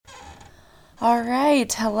All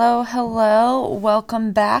right. Hello, hello.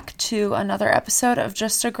 Welcome back to another episode of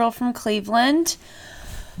Just a Girl from Cleveland.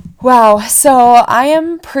 Wow. So I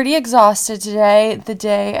am pretty exhausted today, the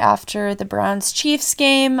day after the Browns-Chiefs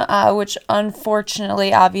game, which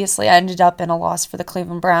unfortunately, obviously, ended up in a loss for the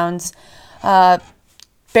Cleveland Browns.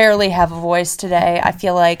 Barely have a voice today. I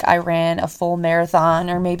feel like I ran a full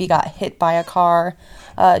marathon or maybe got hit by a car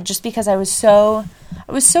just because I was so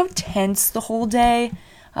tense the whole day.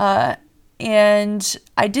 And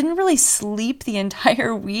I didn't really sleep the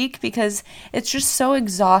entire week because it's just so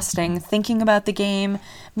exhausting thinking about the game,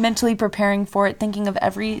 mentally preparing for it, thinking of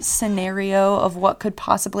every scenario of what could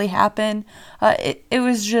possibly happen. It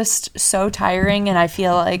was just so tiring, and I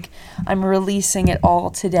feel like I'm releasing it all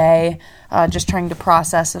today, just trying to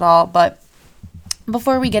process it all. But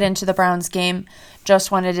before we get into the Browns game, just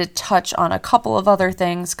wanted to touch on a couple of other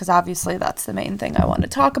things because obviously that's the main thing I want to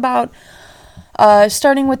talk about.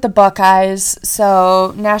 Starting with the Buckeyes,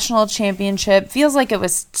 so national championship, feels like it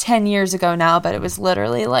was 10 years ago now, but it was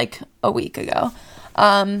literally like a week ago.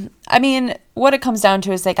 What it comes down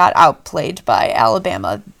to is they got outplayed by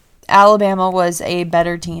Alabama. Alabama was a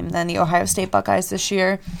better team than the Ohio State Buckeyes this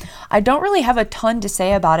year. I don't really have a ton to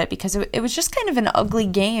say about it because it was just kind of an ugly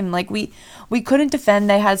game. Like we couldn't defend.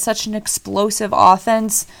 They had such an explosive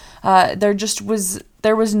offense.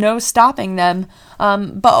 There was no stopping them.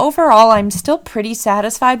 But overall, I'm still pretty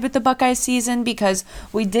satisfied with the Buckeyes season because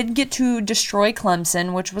we did get to destroy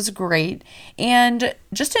Clemson, which was great. And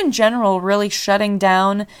just in general, really shutting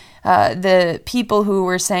down the people who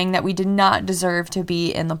were saying that we did not deserve to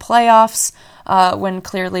be in the playoffs when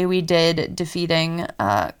clearly we did, defeating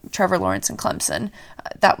Trevor Lawrence and Clemson.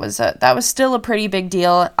 That was still a pretty big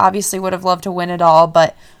deal. Obviously would have loved to win it all,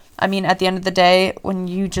 but I mean, at the end of the day, when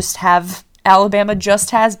you just have Alabama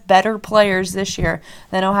just has better players this year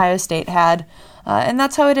than Ohio State had, and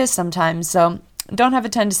that's how it is sometimes. So don't have a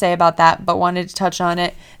ton to say about that, but wanted to touch on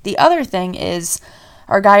it. The other thing is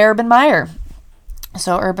our guy Urban Meyer.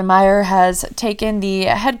 So Urban Meyer has taken the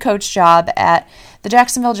head coach job at the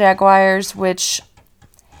Jacksonville Jaguars, which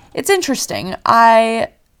it's interesting. I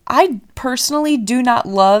personally do not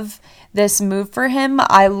love this move for him.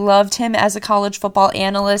 I loved him as a college football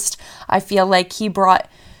analyst. I feel like he brought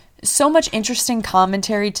so much interesting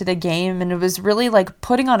commentary to the game, and it was really like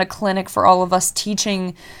putting on a clinic for all of us,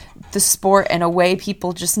 teaching the sport in a way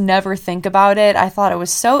people just never think about it. I thought it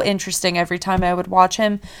was so interesting every time I would watch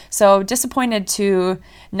him. So disappointed to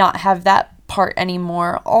not have that part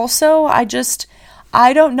anymore. Also, I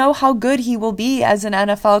don't know how good he will be as an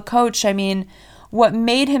NFL coach. I mean, what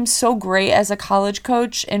made him so great as a college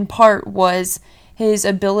coach in part was his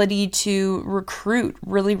ability to recruit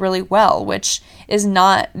really, really well, which is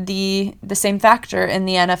not the same factor in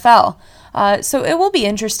the NFL. So it will be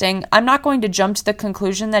interesting. I'm not going to jump to the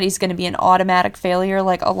conclusion that he's going to be an automatic failure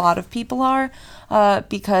like a lot of people are,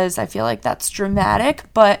 because I feel like that's dramatic,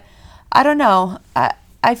 but I don't know.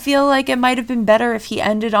 I feel like it might have been better if he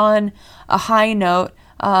ended on a high note.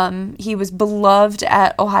 He was beloved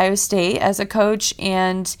at Ohio State as a coach,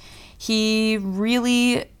 and he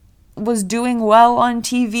really was doing well on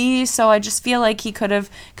TV, so I just feel like he could have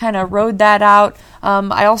kind of rode that out.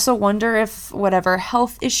 I also wonder if whatever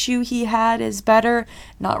health issue he had is better.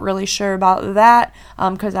 Not really sure about that,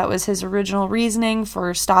 because that was his original reasoning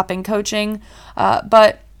for stopping coaching.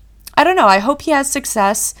 But I don't know. I hope he has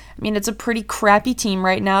success. I mean, it's a pretty crappy team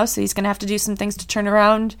right now, so he's going to have to do some things to turn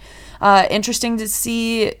around. Interesting to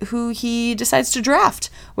see who he decides to draft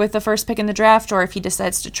with the first pick in the draft, or if he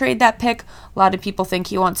decides to trade that pick. A lot of people think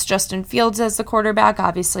he wants Justin Fields as the quarterback,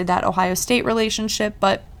 obviously that Ohio State relationship,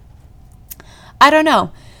 but I don't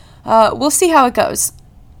know. We'll see how it goes.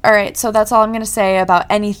 All right, so that's all I'm going to say about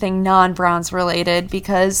anything non-Browns related,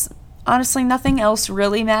 because honestly, nothing else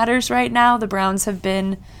really matters right now. The Browns have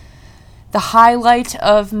been the highlight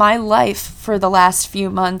of my life for the last few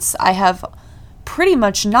months. I have pretty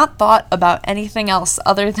much not thought about anything else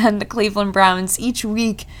other than the Cleveland Browns. Each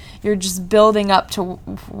week, you're just building up to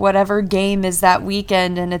whatever game is that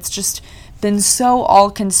weekend, and it's just been so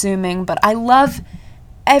all-consuming, but I love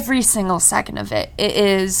every single second of it. It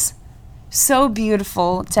is so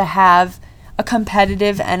beautiful to have a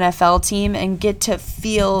competitive NFL team and get to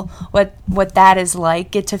feel what that is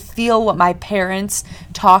like, get to feel what my parents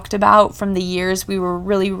talked about from the years we were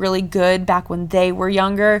really, really good back when they were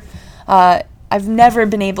younger. I've never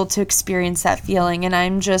been able to experience that feeling, and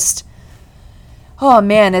I'm just, oh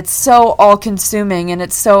man, it's so all-consuming, and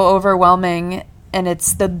it's so overwhelming, and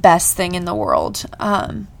it's the best thing in the world.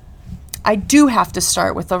 I do have to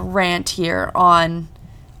start with a rant here on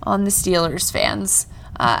the Steelers fans.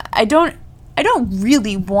 I don't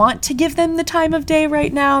really want to give them the time of day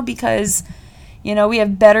right now because We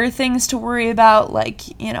have better things to worry about, like,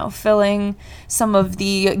 filling some of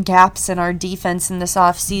the gaps in our defense in this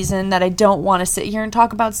offseason that I don't want to sit here and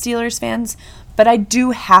talk about, Steelers fans, but I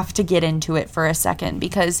do have to get into it for a second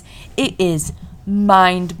because it is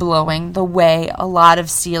mind-blowing the way a lot of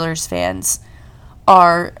Steelers fans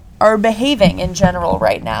are behaving in general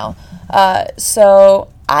right now. So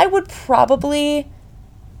I would probably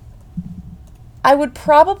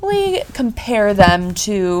compare them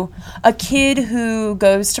to a kid who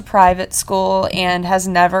goes to private school and has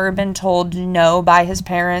never been told no by his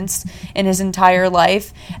parents in his entire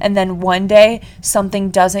life, and then one day something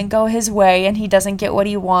doesn't go his way and he doesn't get what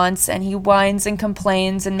he wants, and he whines and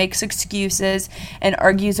complains and makes excuses and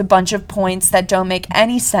argues a bunch of points that don't make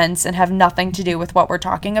any sense and have nothing to do with what we're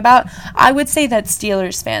talking about. I would say that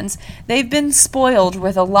Steelers fans, they've been spoiled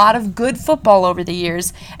with a lot of good football over the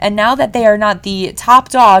years, and now that they are not the top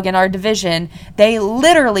dog in our division, they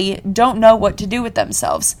literally don't know what to do with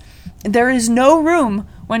themselves. There is no room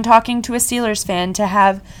when talking to a Steelers fan to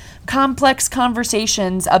have complex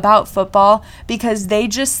conversations about football because they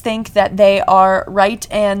just think that they are right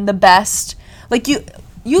and the best. Like, you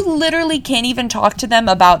literally can't even talk to them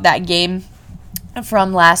about that game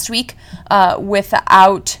from last week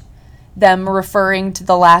without them referring to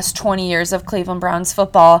the last 20 years of Cleveland Browns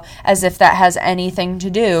football as if that has anything to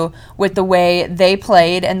do with the way they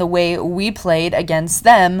played and the way we played against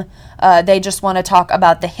them. They just want to talk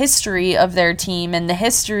about the history of their team and the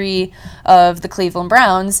history of the Cleveland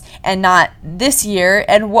Browns and not this year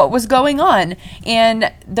and what was going on.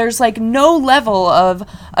 And there's like no level of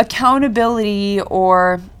accountability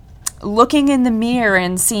or looking in the mirror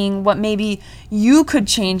and seeing what maybe you could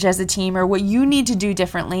change as a team or what you need to do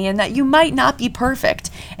differently, and that you might not be perfect.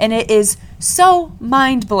 And it is so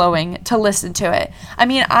mind-blowing to listen to it. I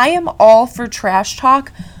mean, I am all for trash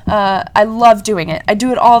talk. I love doing it. I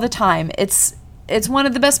do it all the time. It's one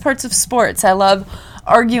of the best parts of sports. I love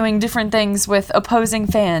arguing different things with opposing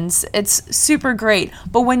fans. It's super great.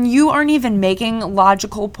 But when you aren't even making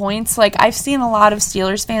logical points, like I've seen a lot of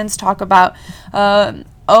Steelers fans talk about,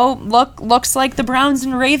 looks like the Browns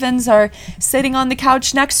and Ravens are sitting on the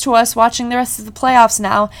couch next to us watching the rest of the playoffs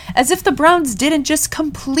now, as if the Browns didn't just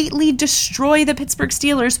completely destroy the Pittsburgh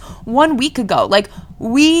Steelers 1 week ago. Like,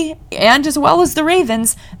 we, and as well as the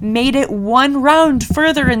Ravens, made it one round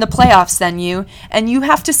further in the playoffs than you, and you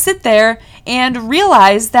have to sit there and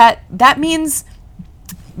realize that means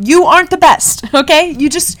you aren't the best, okay?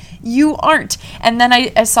 You aren't. And then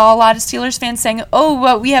I saw a lot of Steelers fans saying,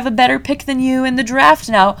 well, we have a better pick than you in the draft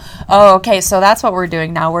now. Oh, okay, so that's what we're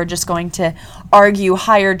doing now. We're just going to argue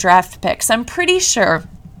higher draft picks. I'm pretty sure,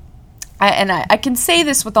 I can say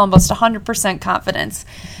this with almost 100% confidence,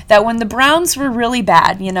 that when the Browns were really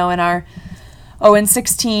bad, in our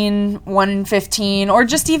 0-16, 1-15, or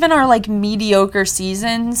just even our, mediocre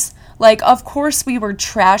seasons, of course we were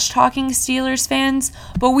trash-talking Steelers fans,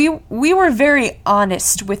 but we were very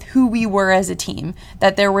honest with who we were as a team,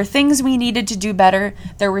 that there were things we needed to do better,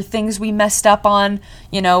 there were things we messed up on,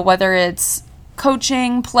 whether it's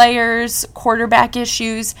coaching, players, quarterback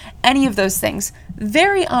issues, any of those things.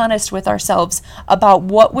 Very honest with ourselves about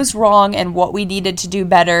what was wrong and what we needed to do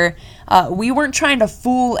better. We weren't trying to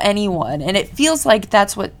fool anyone, and it feels like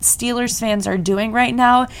that's what Steelers fans are doing right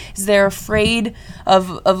now, is they're afraid of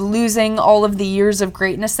losing all of the years of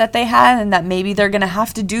greatness that they had, and that maybe they're going to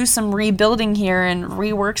have to do some rebuilding here and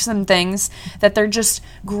rework some things, that they're just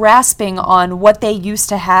grasping on what they used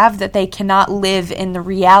to have, that they cannot live in the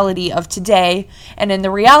reality of today. And in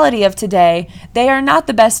the reality of today, they are not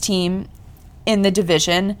the best team in the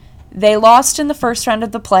division. They lost in the first round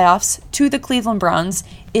of the playoffs to the Cleveland Browns.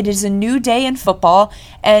 It is a new day in football,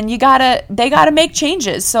 and they gotta make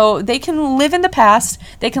changes. So they can live in the past,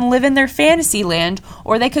 they can live in their fantasy land,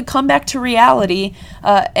 or they could come back to reality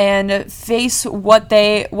and face what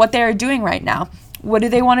they are doing right now. What do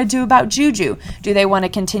they want to do about Juju? Do they want to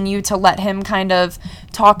continue to let him kind of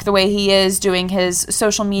talk the way he is, doing his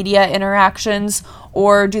social media interactions,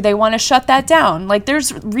 or do they want to shut that down?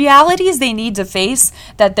 There's realities they need to face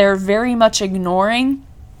that they're very much ignoring,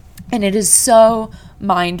 and it is so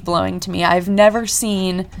mind-blowing to me. I've never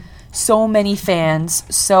seen so many fans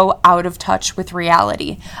so out of touch with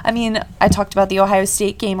reality. I mean, I talked about the Ohio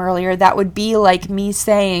State game earlier. That would be like me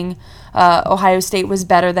saying Ohio State was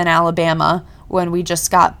better than Alabama when we just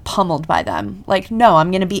got pummeled by them. No, I'm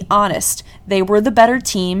going to be honest. They were the better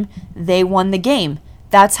team. They won the game.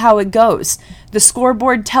 That's how it goes. The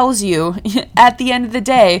scoreboard tells you at the end of the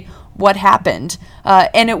day what happened,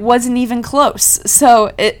 and it wasn't even close.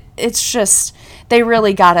 So it's just, they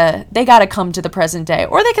really gotta come to the present day,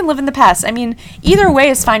 or they can live in the past. I mean, either way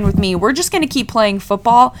is fine with me. We're just going to keep playing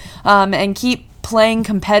football and keep playing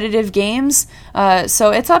competitive games.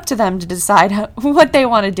 So it's up to them to decide what they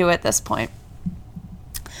want to do at this point.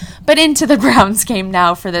 But into the Browns game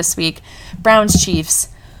now for this week. Browns-Chiefs.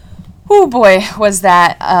 Oh boy, was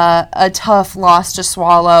that a tough loss to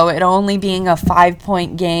swallow, it only being a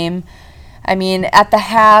 5-point game. I mean, at the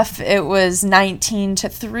half, it was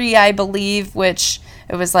 19-3, I believe, which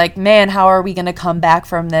it was like, man, how are we going to come back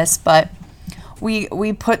from this? But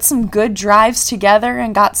we put some good drives together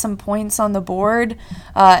and got some points on the board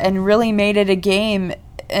and really made it a game.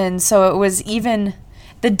 And so it was even,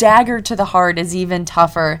 the dagger to the heart is even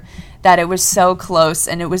tougher that it was so close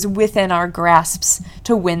and it was within our grasps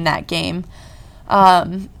to win that game.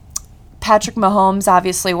 Patrick Mahomes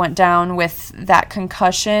obviously went down with that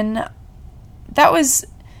concussion.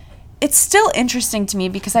 It's still interesting to me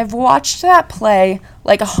because I've watched that play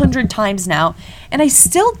like 100 times now, and I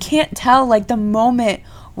still can't tell like the moment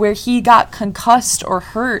where he got concussed or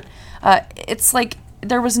hurt. It's like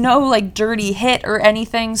there was no like dirty hit or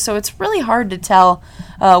anything, so it's really hard to tell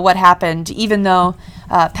what happened, even though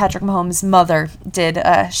Patrick Mahomes' mother did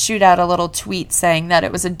shoot out a little tweet saying that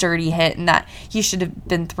it was a dirty hit and that he should have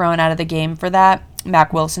been thrown out of the game for that.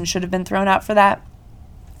 Mack Wilson should have been thrown out for that,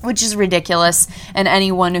 which is ridiculous, and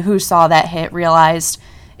anyone who saw that hit realized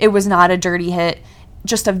it was not a dirty hit,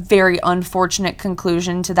 just a very unfortunate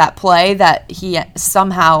conclusion to that play that he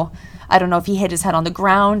somehow, I don't know if he hit his head on the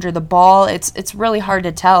ground or the ball. It's really hard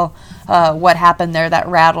to tell what happened there that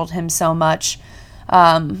rattled him so much.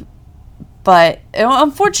 But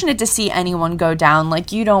unfortunate to see anyone go down.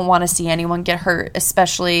 Like, you don't want to see anyone get hurt,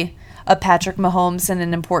 especially a Patrick Mahomes in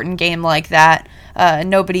an important game like that.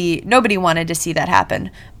 Nobody wanted to see that happen,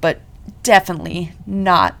 but definitely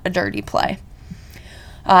not a dirty play.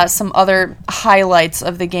 Some other highlights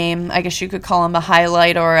of the game, I guess you could call them a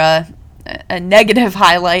highlight or a negative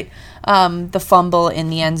highlight. The fumble in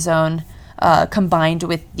the end zone combined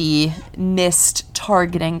with the missed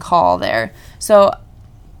targeting call there. So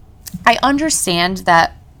I understand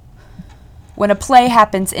that when a play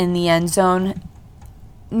happens in the end zone,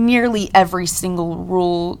 nearly every single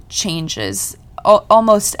rule changes.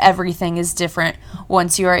 Almost everything is different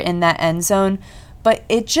once you are in that end zone. But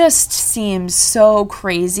it just seems so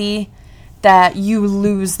crazy that you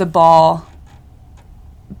lose the ball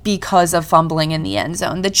because of fumbling in the end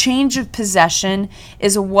zone. The change of possession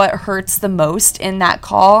is what hurts the most in that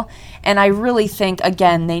call. And I really think,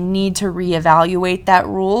 again, they need to reevaluate that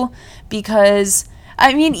rule because,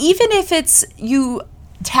 I mean, even if it's you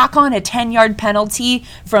tack on a 10-yard penalty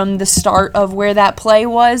from the start of where that play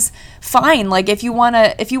was, fine. Like, if you want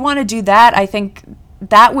to do that, I think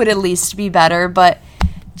that would at least be better. But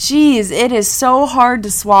geez, it is so hard to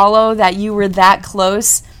swallow that you were that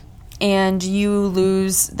close and you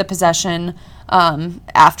lose the possession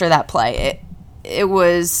after that play. It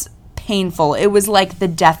was painful. It was like the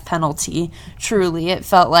death penalty, truly. It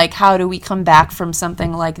felt like, how do we come back from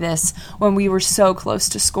something like this when we were so close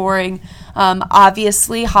to scoring?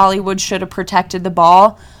 Obviously, Hollywood should have protected the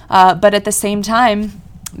ball, but at the same time,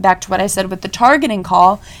 back to what I said with the targeting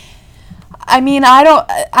call, I mean, I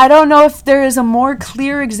don't know if there is a more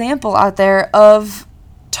clear example out there of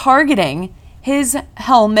targeting. His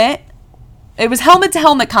helmet, it was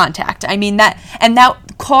helmet-to-helmet contact. I mean, that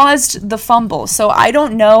caused the fumble. So I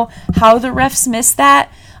don't know how the refs missed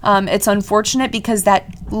that. It's unfortunate because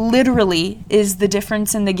that literally is the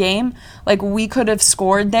difference in the game. Like, we could have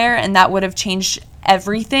scored there, and that would have changed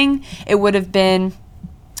everything. It would have been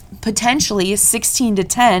potentially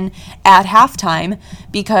 16-10 at halftime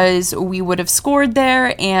because we would have scored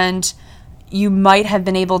there, and you might have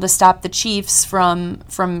been able to stop the Chiefs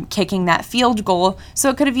from kicking that field goal. So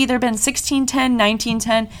it could have either been 16-10,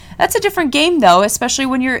 19-10. That's a different game, though, especially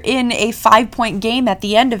when you're in a 5-point game at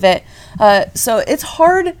the end of it. So it's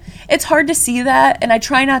hard to see that, and I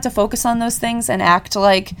try not to focus on those things and act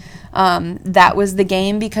like that was the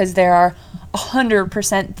game, because there are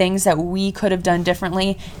 100% things that we could have done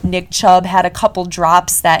differently. Nick Chubb had a couple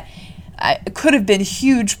drops that could have been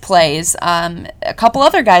huge plays. A couple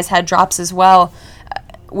other guys had drops as well,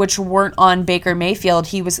 which weren't on Baker Mayfield.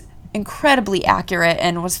 He was incredibly accurate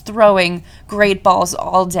and was throwing great balls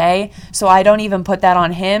all day, so I don't even put that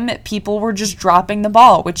on him. People were just dropping the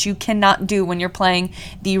ball, which you cannot do when you're playing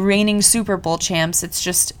the reigning Super Bowl champs.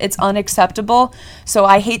 It's unacceptable. So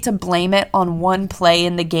I hate to blame it on one play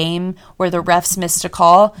in the game where the refs missed a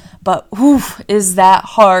call, but is that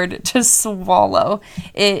hard to swallow.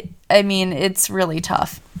 It's really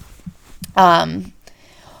tough.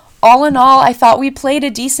 All in all, I thought we played a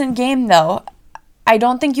decent game, though. I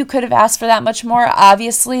don't think you could have asked for that much more.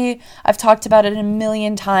 Obviously, I've talked about it a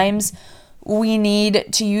million times. we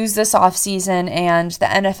need to use this offseason and the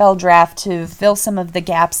NFL draft to fill some of the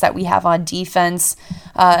gaps that we have on defense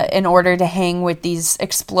in order to hang with these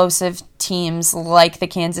explosive teams like the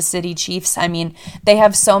Kansas City Chiefs. I mean, they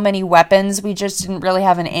have so many weapons. We just didn't really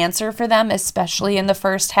have an answer for them, especially in the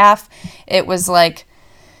first half. It was like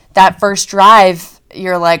that first drive,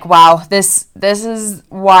 you're like, wow, this is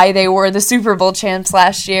why they were the Super Bowl champs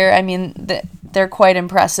last year. I mean, they're quite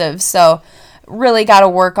impressive. So really got to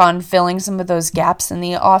work on filling some of those gaps in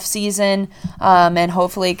the offseason, and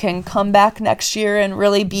hopefully can come back next year and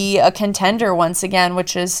really be a contender once again,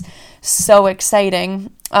 which is so exciting.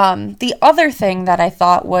 The other thing that I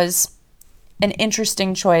thought was an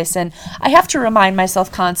interesting choice, and I have to remind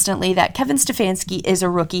myself constantly that Kevin Stefanski is a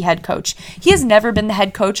rookie head coach. He has never been the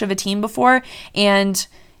head coach of a team before, and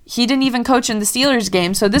he didn't even coach in the Steelers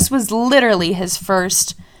game, so this was literally his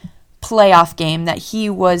first playoff game that he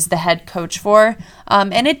was the head coach for,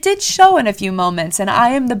 and it did show in a few moments, and I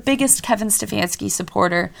am the biggest Kevin Stefanski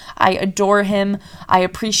supporter. I adore him. I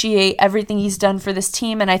appreciate everything he's done for this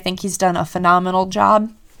team, and I think he's done a phenomenal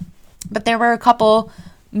job. But there were a couple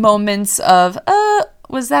moments of,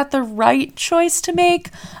 was that the right choice to make?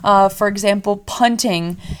 For example,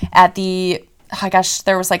 punting at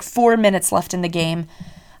there was like 4 minutes left in the game.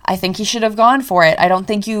 I think he should have gone for it. I don't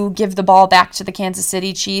think you give the ball back to the Kansas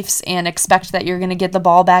City Chiefs and expect that you're going to get the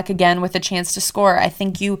ball back again with a chance to score. I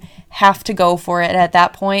think you have to go for it at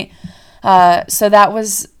that point. So that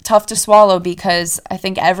was tough to swallow because I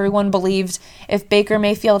think everyone believed if Baker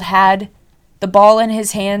Mayfield had the ball in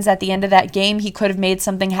his hands at the end of that game, he could have made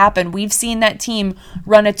something happen. We've seen that team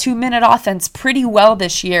run a 2-minute offense pretty well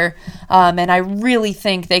this year, and I really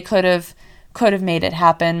think they could have made it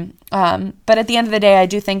happen. But at the end of the day, I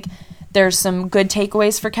do think there's some good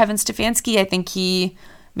takeaways for Kevin Stefanski. I think he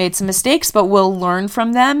made some mistakes, but will learn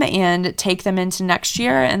from them and take them into next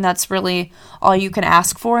year, and that's really all you can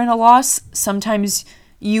ask for in a loss. Sometimes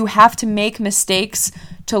you have to make mistakes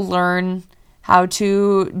to learn how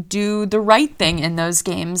to do the right thing in those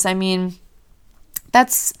games. I mean,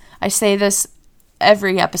 I say this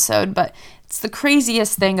every episode, but it's the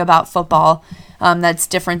craziest thing about football that's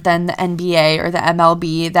different than the NBA or the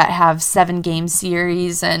MLB that have 7-game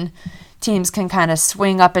series and teams can kind of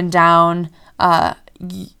swing up and down.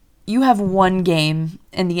 You have one game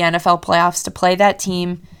in the NFL playoffs to play that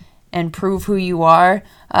team and prove who you are.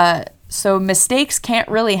 So mistakes can't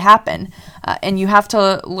really happen, and you have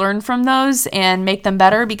to learn from those and make them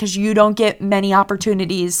better because you don't get many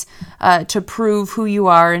opportunities to prove who you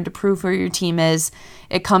are and to prove who your team is.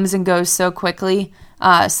 It comes and goes so quickly.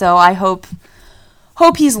 So I hope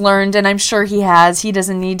he's learned, and I'm sure he has. He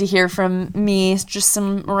doesn't need to hear from me, just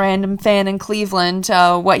some random fan in Cleveland,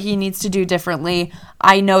 what he needs to do differently.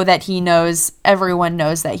 I know that he knows. Everyone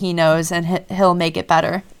knows that he knows, and he'll make it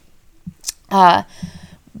better.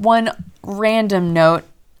 One random note,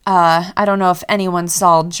 I don't know if anyone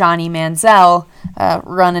saw Johnny Manziel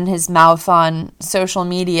running his mouth on social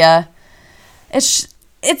media. It's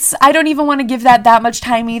I don't even want to give that much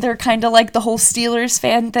time either, kind of like the whole Steelers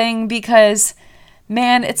fan thing, because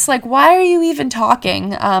man, it's like, why are you even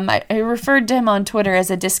talking? I referred to him on Twitter as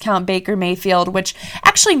a discount Baker Mayfield, which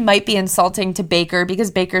actually might be insulting to Baker because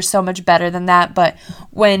Baker's so much better than that. But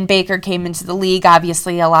when Baker came into the league,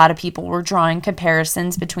 obviously a lot of people were drawing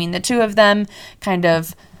comparisons between the two of them, kind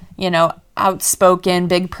of, outspoken,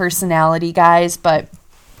 big personality guys. But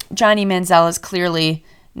Johnny Manziel has clearly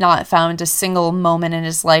not found a single moment in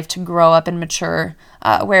his life to grow up and mature,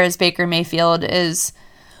 whereas Baker Mayfield is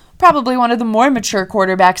probably one of the more mature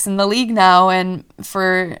quarterbacks in the league now, and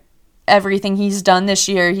for everything he's done this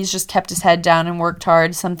year, he's just kept his head down and worked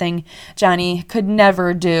hard, something Johnny could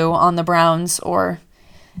never do on the Browns or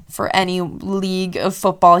for any league of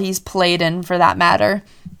football he's played in for that matter.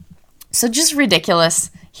 So just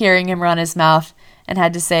ridiculous hearing him run his mouth, and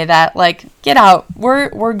had to say that, like, get out,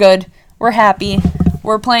 we're good, we're happy,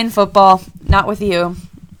 we're playing football, not with you,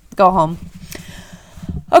 go home.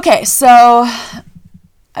 Okay, so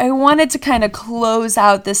I wanted to kind of close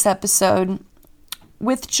out this episode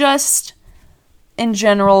with just, in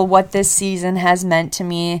general, what this season has meant to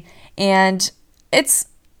me. And it's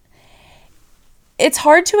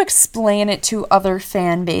hard to explain it to other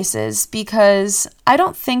fan bases because I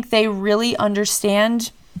don't think they really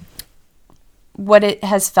understand what it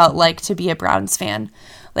has felt like to be a Browns fan.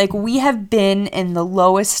 Like, we have been in the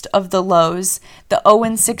lowest of the lows, the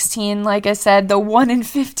 0-16, like I said, the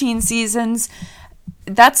 1-15 seasons.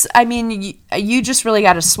 You just really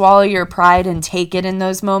got to swallow your pride and take it in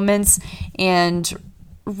those moments and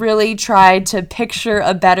really try to picture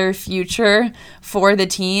a better future for the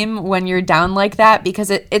team when you're down like that,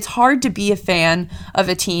 because it's hard to be a fan of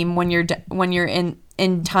a team when you're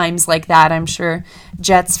in times like that. I'm sure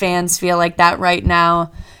Jets fans feel like that right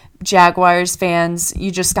now. Jaguars fans,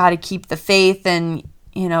 you just got to keep the faith and,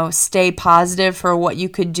 stay positive for what you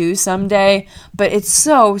could do someday. But it's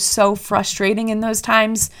so frustrating in those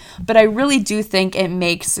times. But I really do think it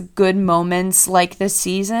makes good moments like this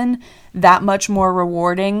season that much more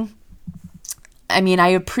rewarding. I mean, I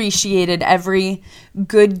appreciated every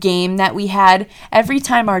good game that we had. Every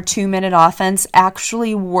time our 2-minute offense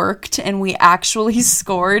actually worked and we actually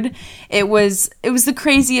scored, it was the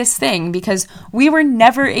craziest thing, because we were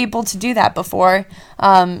never able to do that before.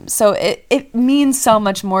 So it means so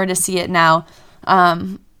much more to see it now.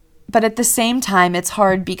 But at the same time, it's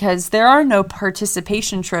hard because there are no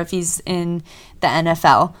participation trophies in the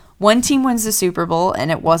NFL. One team wins the Super Bowl,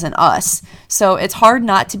 and it wasn't us. So it's hard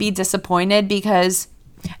not to be disappointed, because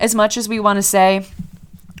as much as we want to say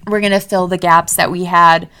we're going to fill the gaps that we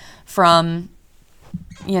had from,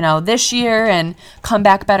 this year and come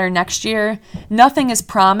back better next year, nothing is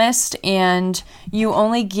promised, and you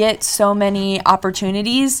only get so many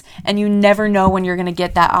opportunities, and you never know when you're going to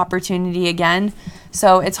get that opportunity again.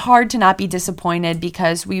 So it's hard to not be disappointed,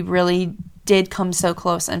 because we really did come so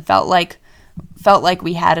close and felt like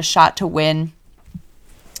we had a shot to win.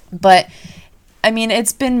 But I mean,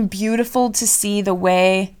 it's been beautiful to see the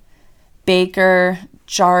way Baker,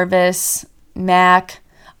 Jarvis, Mac,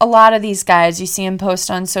 a lot of these guys, you see them post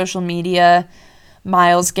on social media,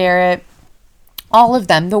 Myles Garrett, all of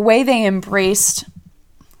them, the way they embraced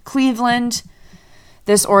Cleveland,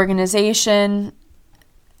 this organization,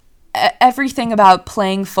 everything about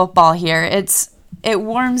playing football here. It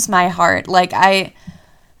warms my heart. Like,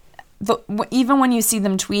 even when you see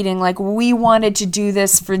them tweeting, like, we wanted to do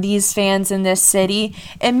this for these fans in this city,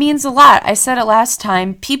 it means a lot. I said it last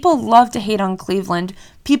time. People love to hate on Cleveland.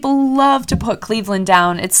 People love to put Cleveland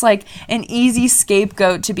down. It's like an easy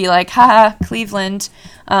scapegoat to be like, haha, Cleveland.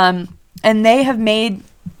 And they have made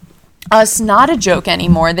us not a joke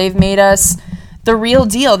anymore. They've made us the real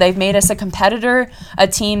deal. They've made us a competitor, a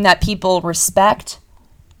team that people respect.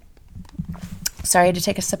 Sorry, I had to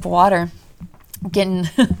take a sip of water. Getting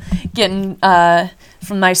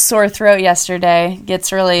from my sore throat yesterday,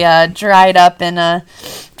 gets really dried up and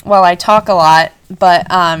while I talk a lot. But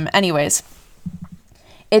anyways,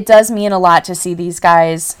 it does mean a lot to see these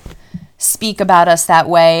guys speak about us that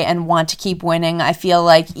way and want to keep winning. I feel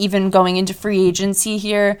like even going into free agency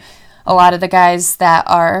here, a lot of the guys that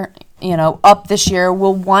are up this year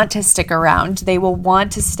will want to stick around. They will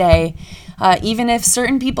want to stay. Even if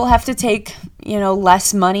certain people have to take,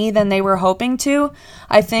 less money than they were hoping to,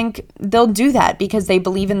 I think they'll do that because they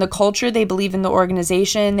believe in the culture, they believe in the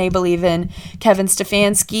organization, they believe in Kevin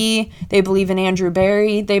Stefanski, they believe in Andrew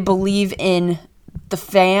Berry, they believe in the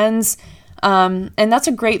fans, and that's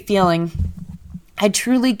a great feeling. I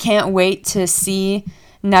truly can't wait to see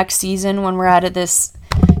next season when we're out of this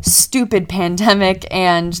stupid pandemic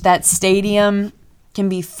and that stadium can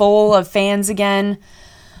be full of fans again,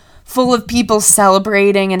 full of people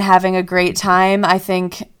celebrating and having a great time. I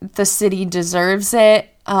think the city deserves it.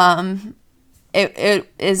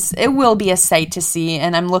 It will be a sight to see,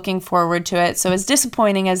 and I'm looking forward to it. So as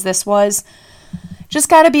disappointing as this was, just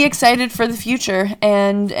got to be excited for the future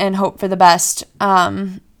and hope for the best.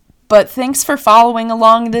 But thanks for following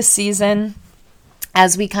along this season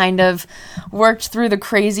as we kind of worked through the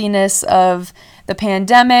craziness of the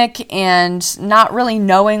pandemic and not really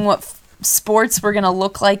knowing what sports were going to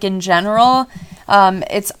look like in general.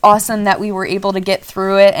 It's awesome that we were able to get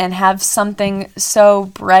through it and have something so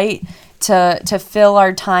bright to fill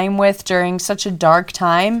our time with during such a dark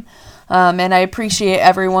time. And I appreciate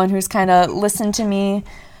everyone who's kind of listened to me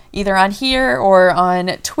either on here or on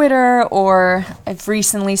Twitter, or I've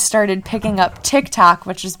recently started picking up TikTok,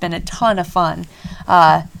 which has been a ton of fun.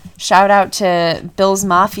 Shout out to Bill's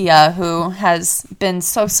Mafia, who has been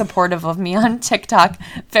so supportive of me on TikTok.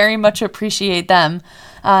 Very much appreciate them.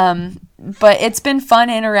 But it's been fun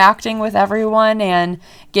interacting with everyone and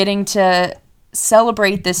getting to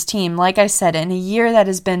celebrate this team. Like I said, in a year that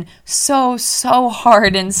has been so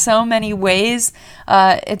hard in so many ways,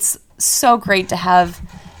 it's so great to have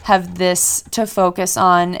this to focus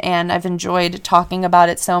on, and I've enjoyed talking about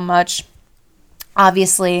it so much.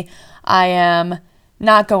 Obviously, I am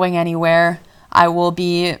not going anywhere. I will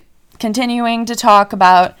be continuing to talk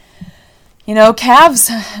about,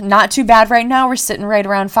 Cavs, not too bad right now. We're sitting right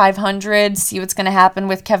around 500. See what's going to happen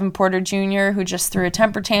with Kevin Porter Jr., who just threw a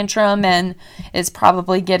temper tantrum and is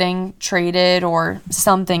probably getting traded or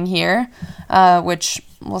something here, which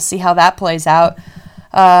we'll see how that plays out.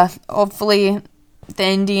 Hopefully the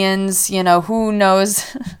Indians, who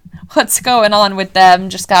knows what's going on with them,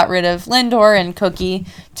 just got rid of Lindor and Cookie,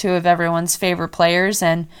 two of everyone's favorite players,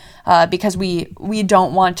 and because we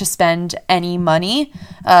don't want to spend any money.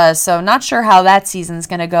 So not sure how that season's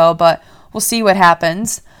going to go, but we'll see what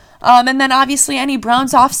happens. And then obviously any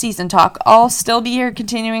Browns offseason talk. I'll still be here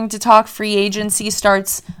continuing to talk. Free agency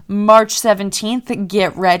starts March 17th.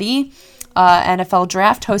 Get ready. NFL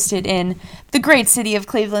draft hosted in the great city of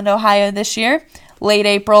Cleveland, Ohio this year. Late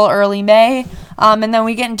April, early May. And then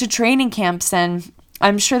we get into training camps, and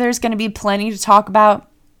I'm sure there's going to be plenty to talk about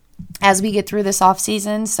as we get through this off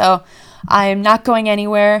season. So I'm not going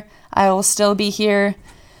anywhere. I will still be here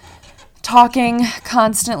talking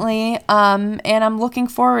constantly, and I'm looking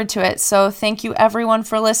forward to it. So thank you everyone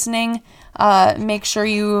for listening. Make sure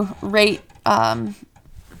you rate and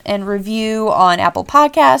review on Apple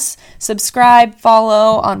Podcasts, subscribe,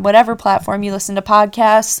 follow on whatever platform you listen to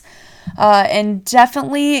podcasts, and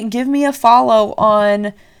definitely give me a follow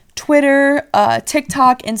on Twitter,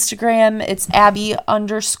 TikTok, Instagram. It's Abby_Mueller_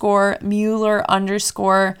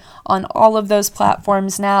 on all of those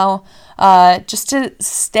platforms now, just to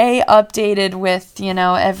stay updated with,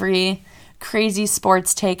 every crazy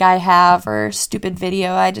sports take I have or stupid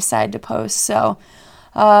video I decide to post. So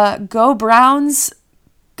go Browns,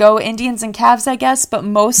 go Indians and Cavs, I guess, but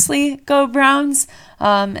mostly go Browns,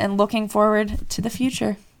 and looking forward to the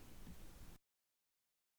future.